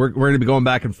try to, we're going to be going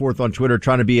back and forth on Twitter,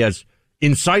 trying to be as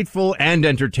insightful and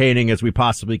entertaining as we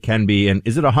possibly can be. And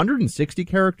is it 160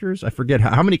 characters? I forget.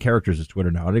 How many characters is Twitter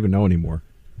now? I don't even know anymore.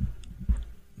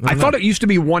 I thought it used to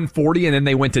be 140, and then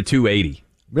they went to 280.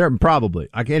 Probably.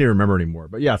 I can't even remember anymore.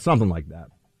 But yeah, something like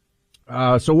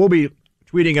that. So we'll be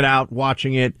tweeting it out,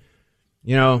 watching it.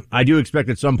 You know, I do expect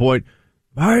at some point,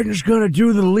 Biden's going to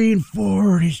do the lean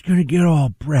forward. He's going to get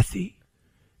all breathy.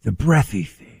 The breathy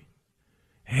thing.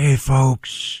 Hey,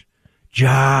 folks,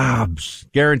 jobs.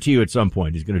 Guarantee you at some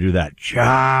point he's going to do that.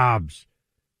 Jobs.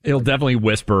 He'll definitely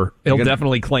whisper. He'll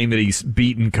definitely claim that he's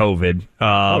beaten COVID.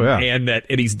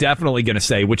 And he's definitely going to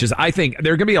say, which is, I think,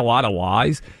 there are going to be a lot of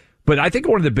lies, but I think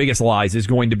one of the biggest lies is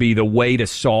going to be the way to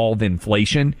solve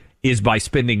inflation is by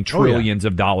spending trillions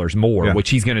of dollars more, which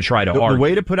he's going to try to argue. The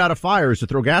way to put out a fire is to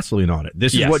throw gasoline on it.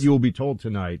 This is what you will be told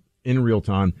tonight in real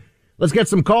time. Let's get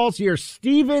some calls here.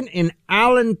 Stephen in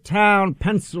Allentown,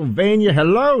 Pennsylvania.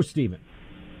 Hello, Stephen.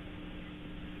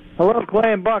 Hello,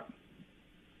 Clay and Buck.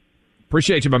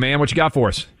 Appreciate you, my man. What you got for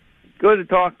us? Good to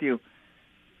talk to you.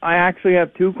 I actually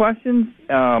have two questions.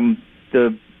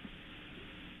 The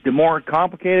more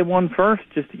complicated one first,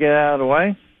 just to get it out of the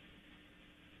way.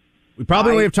 We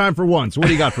probably only have time for one, so what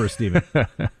do you got for us, Stephen?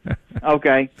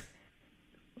 Okay.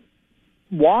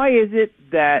 Why is it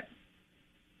that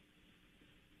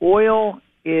oil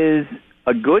is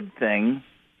a good thing?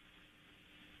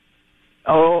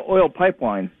 Oil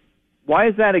pipeline. Why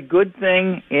is that a good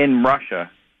thing in Russia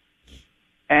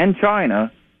and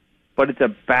China, but it's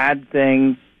a bad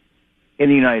thing in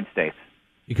the United States?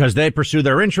 Because they pursue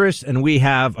their interests, and we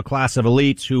have a class of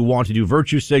elites who want to do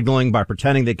virtue signaling by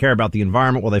pretending they care about the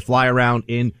environment while they fly around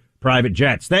in private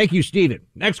jets. Thank you, Stephen.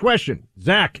 Next question.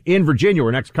 Zach in Virginia,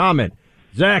 or next comment.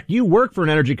 Zach, you work for an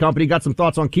energy company. Got some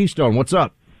thoughts on Keystone. What's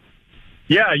up?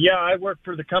 Yeah, I work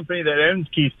for the company that owns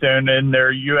Keystone and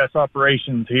their U.S.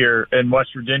 operations here in West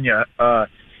Virginia.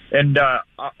 And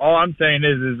all I'm saying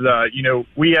is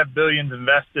we have billions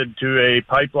invested to a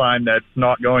pipeline that's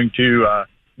not going to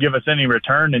give us any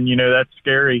return. And, that's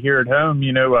scary here at home.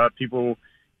 People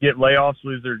get layoffs,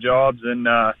 lose their jobs. And,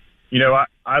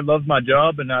 I love my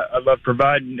job and I love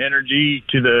providing energy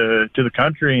to the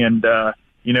country. And,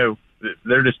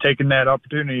 they're just taking that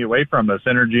opportunity away from us,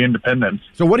 energy independence.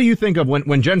 So what do you think of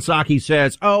when Jen Psaki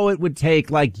says, it would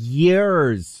take like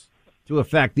years to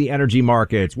affect the energy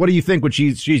markets? What do you think when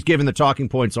she's given the talking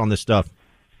points on this stuff?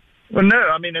 Well, no,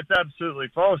 I mean, it's absolutely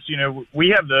false. We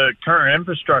have the current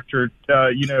infrastructure,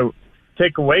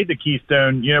 take away the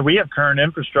Keystone. We have current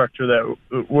infrastructure that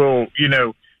will,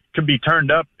 could be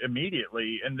turned up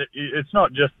immediately. And it's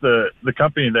not just the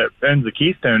company that owns the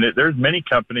Keystone. There's many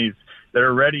companies that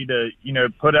are ready to,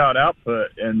 put out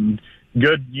output, and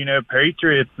good,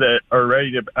 patriots that are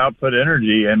ready to output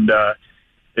energy. And,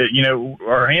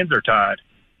 our hands are tied.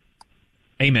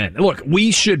 Amen. Look,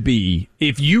 we should be,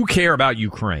 if you care about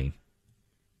Ukraine,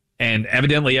 and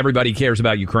evidently everybody cares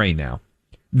about Ukraine now,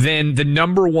 then the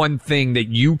number one thing that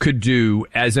you could do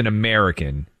as an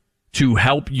American to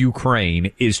help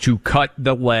Ukraine is to cut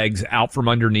the legs out from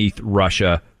underneath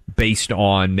Russia based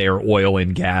on their oil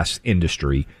and gas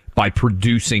industry by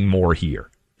producing more here.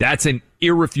 That's an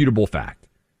irrefutable fact.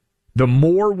 The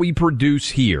more we produce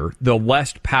here, the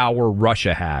less power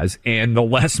Russia has and the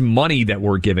less money that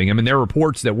we're giving them. And there are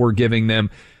reports that we're giving them,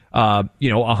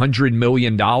 $100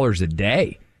 million a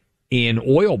day in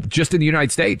oil just in the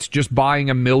United States, just buying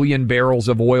 1 million barrels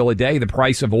of oil a day. The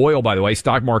price of oil, by the way,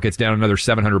 stock market's down another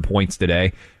 700 points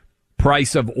today.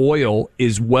 Price of oil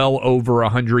is well over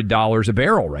 $100 a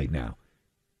barrel right now.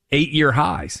 8-year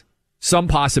highs. Some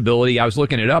possibility. I was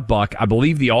looking it up, Buck. I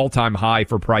believe the all-time high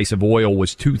for price of oil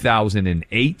was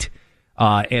 2008.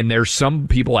 And there's some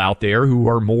people out there who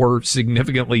are more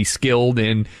significantly skilled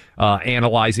in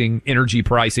analyzing energy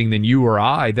pricing than you or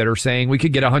I that are saying we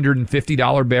could get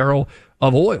 $150 barrel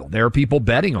of oil. There are people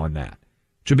betting on that.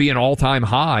 It should be an all-time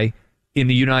high in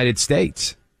the United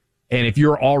States. And if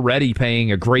you're already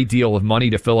paying a great deal of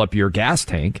money to fill up your gas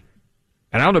tank,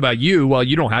 and I don't know about you, well,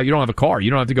 you don't have a car.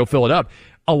 You don't have to go fill it up.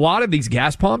 A lot of these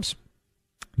gas pumps,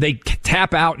 they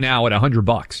tap out now at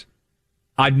 $100.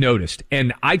 I've noticed,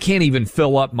 and I can't even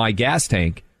fill up my gas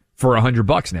tank for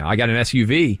 $100 now. I got an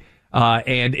SUV,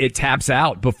 and it taps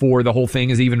out before the whole thing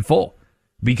is even full.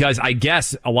 Because I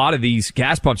guess a lot of these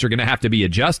gas pumps are going to have to be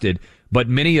adjusted, but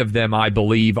many of them, I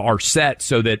believe, are set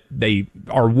so that they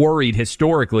are worried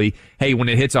historically, hey, when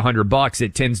it hits $100,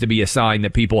 it tends to be a sign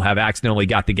that people have accidentally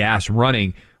got the gas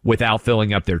running without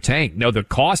filling up their tank. No, the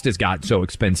cost has gotten so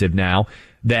expensive now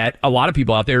that a lot of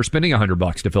people out there are spending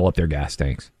 $100 to fill up their gas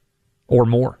tanks or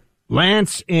more.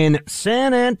 Lance in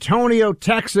San Antonio,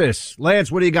 Texas.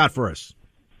 Lance, what do you got for us?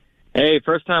 Hey,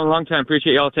 first time, long time.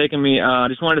 Appreciate y'all taking me.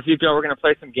 Just wanted to see if y'all were going to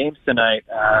play some games tonight.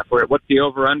 What's the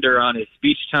over-under on his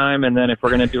speech time, and then if we're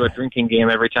going to do a drinking game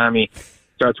every time he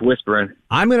starts whispering.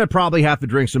 I'm going to probably have to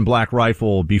drink some Black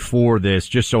Rifle before this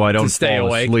just so I don't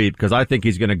fall asleep, because I think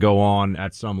he's going to go on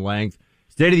at some length.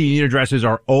 State of the Union addresses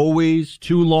are always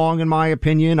too long, in my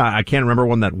opinion. I can't remember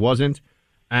one that wasn't.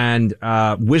 And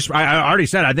I already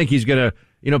said I think he's going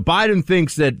to, Biden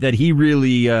thinks that he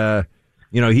really,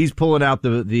 he's pulling out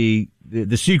the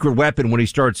secret weapon when he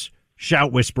starts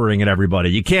shout whispering at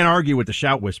everybody. You can't argue with the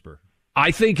shout whisper.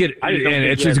 I think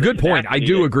it's a good point. I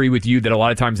do agree with you that a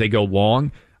lot of times they go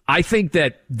long. I think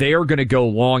that they are going to go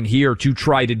long here to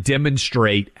try to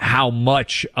demonstrate how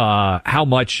much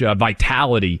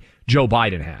vitality Joe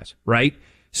Biden has, right?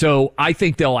 So I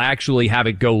think they'll actually have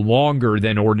it go longer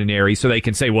than ordinary so they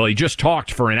can say, well, he just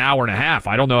talked for an hour and a half.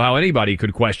 I don't know how anybody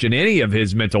could question any of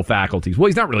his mental faculties. Well,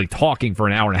 he's not really talking for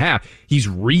an hour and a half. He's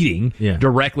reading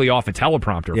directly off a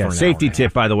teleprompter for an hour. Safety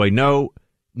tip, by the way, no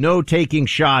taking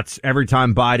shots every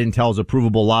time Biden tells a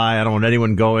provable lie. I don't want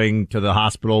anyone going to the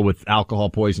hospital with alcohol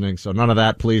poisoning. So none of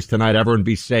that, please, tonight. Everyone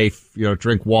be safe.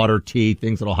 Drink water, tea,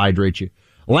 things that'll hydrate you.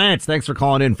 Lance, thanks for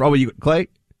calling in. Clay?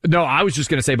 No, I was just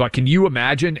going to say, but can you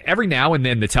imagine every now and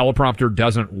then the teleprompter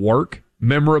doesn't work?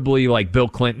 Memorably, like Bill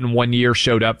Clinton one year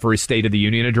showed up for his State of the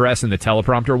Union address and the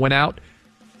teleprompter went out.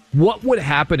 What would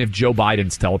happen if Joe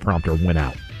Biden's teleprompter went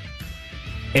out?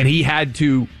 And he had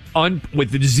to,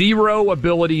 with zero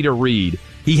ability to read,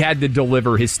 he had to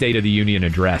deliver his State of the Union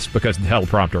address because the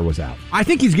teleprompter was out. I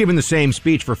think he's given the same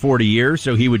speech for 40 years,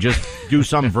 so he would just do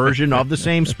some version of the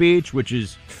same speech, which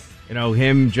is,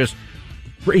 him just...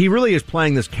 He really is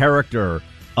playing this character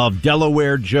of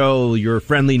Delaware Joe, your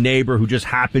friendly neighbor who just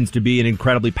happens to be an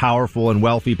incredibly powerful and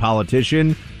wealthy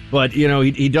politician. But,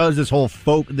 he does this whole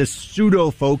this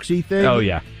pseudo-folksy thing. Oh,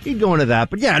 yeah. He'd go into that.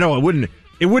 But, yeah, no,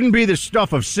 it wouldn't be the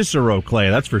stuff of Cicero,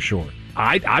 Clay, that's for sure.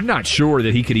 I'm not sure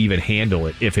that he could even handle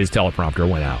it if his teleprompter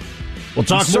went out. We'll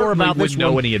talk more about this. Wouldn't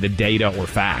know any of the data or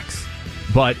facts.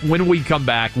 But when we come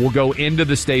back, we'll go into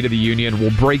the State of the Union.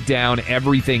 We'll break down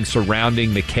everything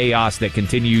surrounding the chaos that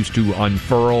continues to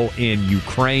unfurl in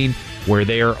Ukraine, where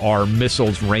there are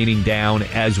missiles raining down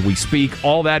as we speak.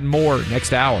 All that and more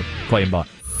next hour. Clay and Buck.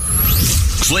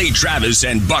 Clay Travis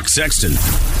and Buck Sexton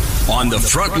on the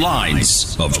front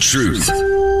lines of truth.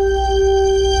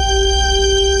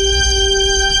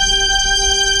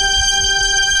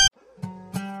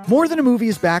 More Than a Movie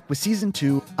is back with Season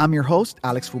 2. I'm your host,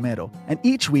 Alex Fumero, and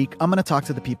each week I'm going to talk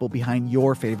to the people behind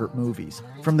your favorite movies.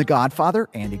 From The Godfather,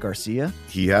 Andy Garcia.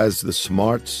 He has the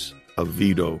smarts of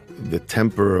Vito, the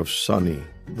temper of Sonny,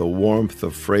 the warmth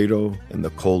of Fredo, and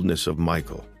the coldness of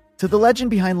Michael. To the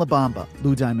legend behind La Bamba,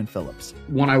 Lou Diamond Phillips.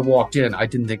 When I walked in, I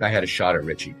didn't think I had a shot at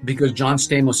Richie because John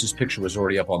Stamos' picture was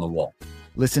already up on the wall.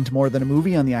 Listen to More Than a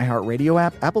Movie on the iHeartRadio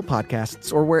app, Apple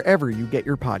Podcasts, or wherever you get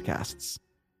your podcasts.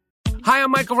 Hi,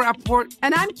 I'm Michael Rappaport.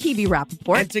 And I'm Kibi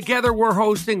Rappaport. And together we're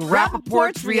hosting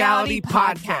Rappaport's Reality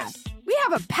Podcast. We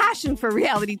have a passion for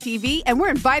reality TV, and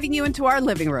we're inviting you into our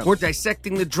living room. We're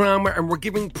dissecting the drama, and we're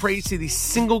giving praise to the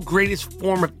single greatest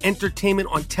form of entertainment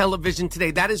on television today.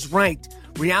 That is right.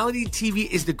 Reality TV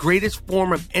is the greatest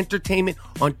form of entertainment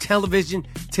on television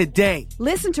today.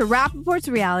 Listen to Rappaport's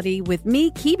Reality with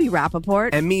me, Kibi Rappaport.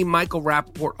 And me, Michael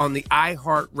Rappaport, on the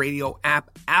iHeartRadio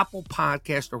app, Apple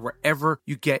Podcast, or wherever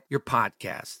you get your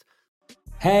podcast.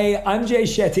 Hey, I'm Jay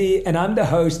Shetty, and I'm the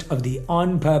host of the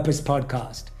On Purpose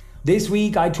podcast. This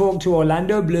week, I talked to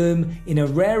Orlando Bloom in a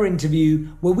rare interview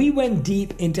where we went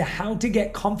deep into how to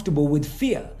get comfortable with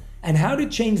fear and how to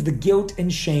change the guilt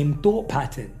and shame thought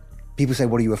pattern. People say,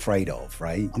 what are you afraid of,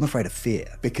 right? I'm afraid of fear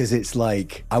because it's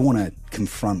like I want to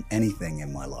confront anything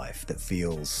in my life that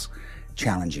feels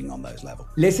challenging on those levels.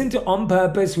 Listen to On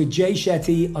Purpose with Jay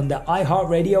Shetty on the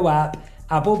iHeartRadio app,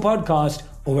 Apple Podcast,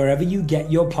 or wherever you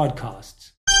get your podcasts.